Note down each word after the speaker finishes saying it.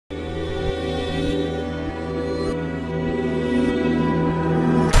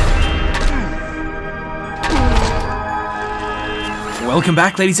Welcome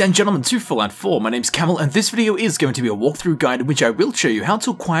back, ladies and gentlemen, to Fallout 4. My name's Camel, and this video is going to be a walkthrough guide in which I will show you how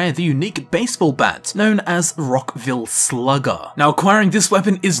to acquire the unique baseball bat known as Rockville Slugger. Now, acquiring this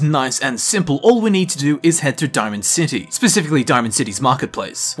weapon is nice and simple. All we need to do is head to Diamond City, specifically Diamond City's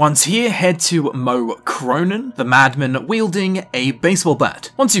marketplace. Once here, head to Mo Cronin, the madman wielding a baseball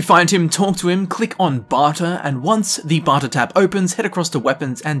bat. Once you find him, talk to him, click on Barter, and once the Barter tab opens, head across to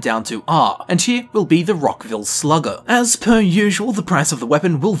Weapons and down to R, and here will be the Rockville Slugger. As per usual, the price of the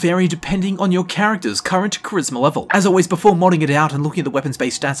weapon will vary depending on your character's current charisma level. As always, before modding it out and looking at the weapon's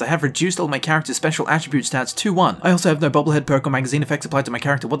base stats, I have reduced all my character's special attribute stats to 1. I also have no bobblehead, perk, or magazine effects applied to my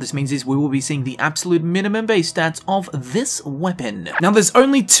character. What this means is we will be seeing the absolute minimum base stats of this weapon. Now, there's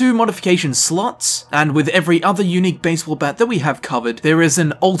only 2 modification slots, and with every other unique baseball bat that we have covered, there is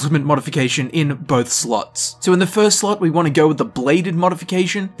an ultimate modification in both slots. So in the first slot, we want to go with the bladed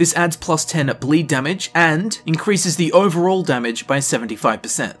modification. This adds plus 10 bleed damage and increases the overall damage by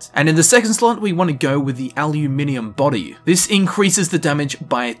 75%. And in the second slot, we want to go with the aluminium body. This increases the damage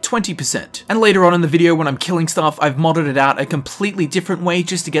by 20%. And later on in the video, when I'm killing stuff, I've modded it out a completely different way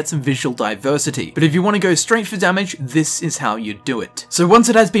just to get some visual diversity. But if you want to go straight for damage, this is how you do it. So once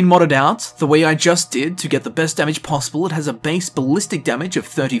it has been modded out, the way I just did to get the best damage possible, it has a base ballistic damage of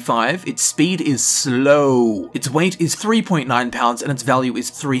 35, its speed is slow, its weight is 3.9 pounds, and its value is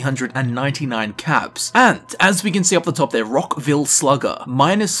 399 caps. And as we can see up the top there, Rockville Slugger,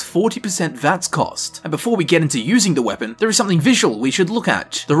 minus 40% VATS cost. And before we get into using the weapon, there is something visual we should look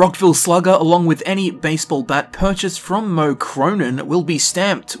at. The Rockville Slugger, along with any baseball bat purchased from Mo Cronin, will be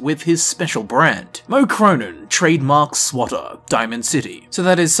stamped with his special brand. Mo Cronin, trademark swatter, Diamond City. So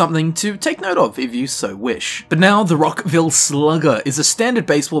that is something to take note of if you so wish. But now the Rockville Slugger is a standard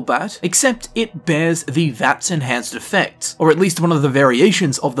baseball bat, except it bears the VATS enhanced effect, or at least one of the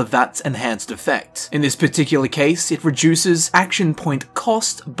variations of the VATS enhanced effect. In this particular case, it reduces action point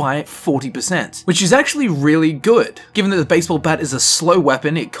cost by 40%, which is actually really good. Given that the baseball bat is a slow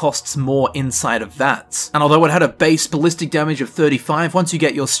weapon, it costs more inside of VATS. And although it had a base ballistic damage of 35, once you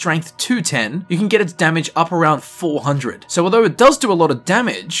get your strength to 10, you can get its damage up around 400. So although it does do a lot of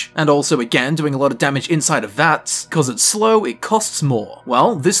damage, and also again doing a lot of damage inside of VATS, because it's slow, it costs more.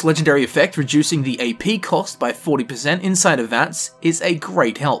 Well, this legendary effect, reducing the AP cost by 40% inside of VATS, is a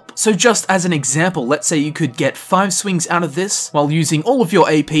great help. So just as an example, let's say you could get 5 swings out of this while using all of your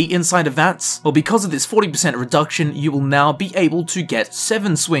AP inside of VATS. Well, because of this 40% reduction, you will now be able to get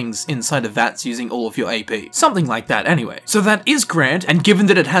 7 swings inside of VATS using all of your AP. Something like that anyway. So that is grand, and given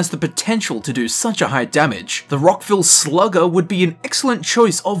that it has the potential to do such a high damage, the Rockville Slugger would be an excellent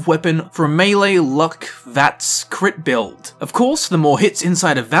choice of weapon for a melee luck VATS crit build. Of course, the more hits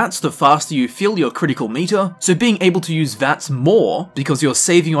inside of VATS, the faster you fill your critical meter, so being able to use VATS more, because you're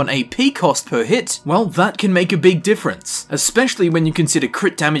saving on AP cost per hit, well, that can make a big difference. Especially when you consider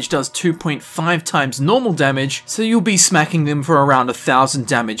crit damage does 2.5 times normal damage, so you'll be smacking them for around 1000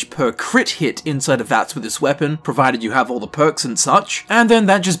 damage per crit hit inside of VATS with this weapon, provided you have all the perks and such. And then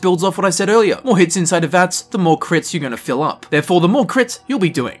that just builds off what I said earlier. More hits inside of VATS, the more crits you're going to fill up. Therefore, the more crits you'll be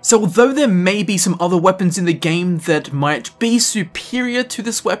doing. So although there may be some other weapons in the game that might be superior to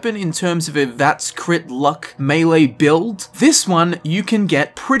this weapon in terms of a VATS crit luck melee build, this one you can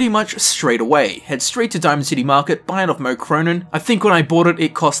get pretty much straight away. Head straight to Diamond City Market, buy it off Mo Cronin. I think when I bought it,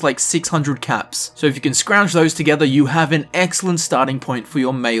 it cost like 600 caps. So if you can scrounge those together, you have an excellent starting point for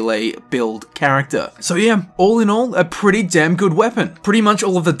your melee build character. So yeah, all in all, a pretty damn good weapon. Pretty much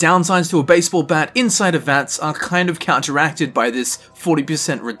all of the downsides to a baseball bat inside of VATS are kind of counteracted by this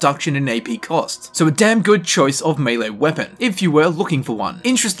 40% reduction in AP cost. So a damn good choice of melee weapon, if you were looking for one.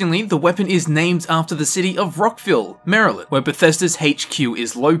 Interestingly, the weapon is named after the city of Rockville, Maryland, where Bethesda's HQ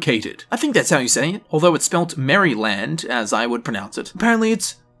is located. I think that's how you say it, although it's spelt Maryland, as I would pronounce it. Apparently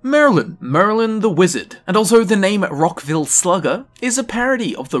it's Merlin the Wizard. And also the name Rockville Slugger is a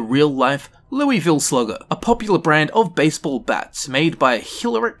parody of the real-life Louisville Slugger, a popular brand of baseball bats made by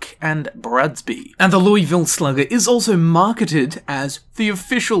Hillerick and Bradsby. And the Louisville Slugger is also marketed as the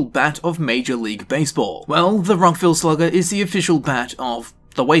official bat of Major League Baseball. Well, the Rockville Slugger is the official bat of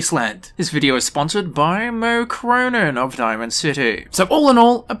the Wasteland. This video is sponsored by Mo Cronin of Diamond City. So all in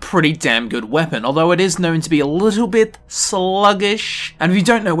all, a pretty damn good weapon, although it is known to be a little bit sluggish. And if you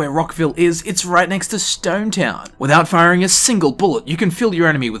don't know where Rockville is, it's right next to Stonetown. Without firing a single bullet, you can fill your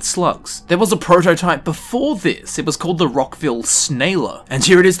enemy with slugs. There was a prototype before this. It was called the Rockville Snailer. And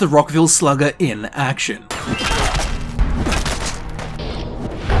here it is, the Rockville Slugger in action.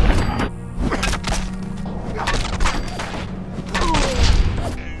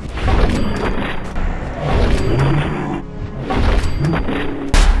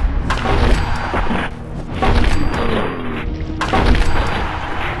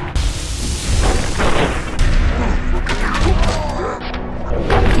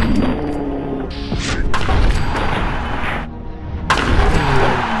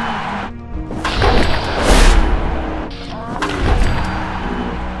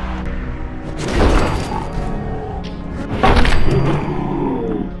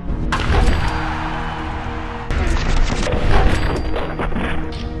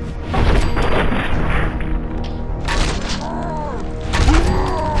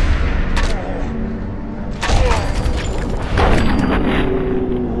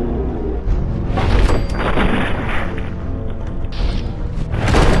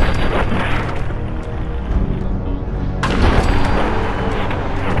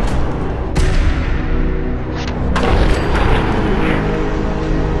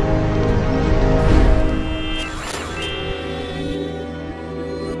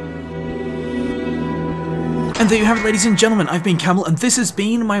 there you have it, ladies and gentlemen, I've been Camel, and this has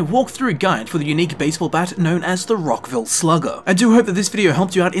been my walkthrough guide for the unique baseball bat known as the Rockville Slugger. I do hope that this video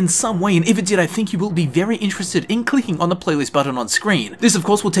helped you out in some way, and if it did, I think you will be very interested in clicking on the playlist button on screen. This of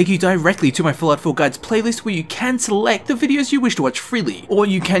course will take you directly to my Fallout 4 Guides playlist, where you can select the videos you wish to watch freely, or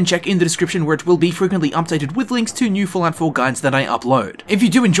you can check in the description where it will be frequently updated with links to new Fallout 4 guides that I upload. If you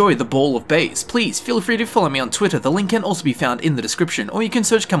do enjoy the Ball of Bass, please feel free to follow me on Twitter. The link can also be found in the description, or you can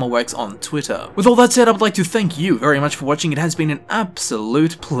search Camelworks on Twitter. With all that said, I would like to thank you very much for watching. It has been an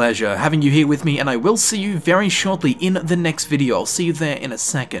absolute pleasure having you here with me, and I will see you very shortly in the next video. I'll see you there in a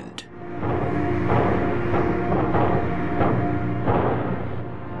second.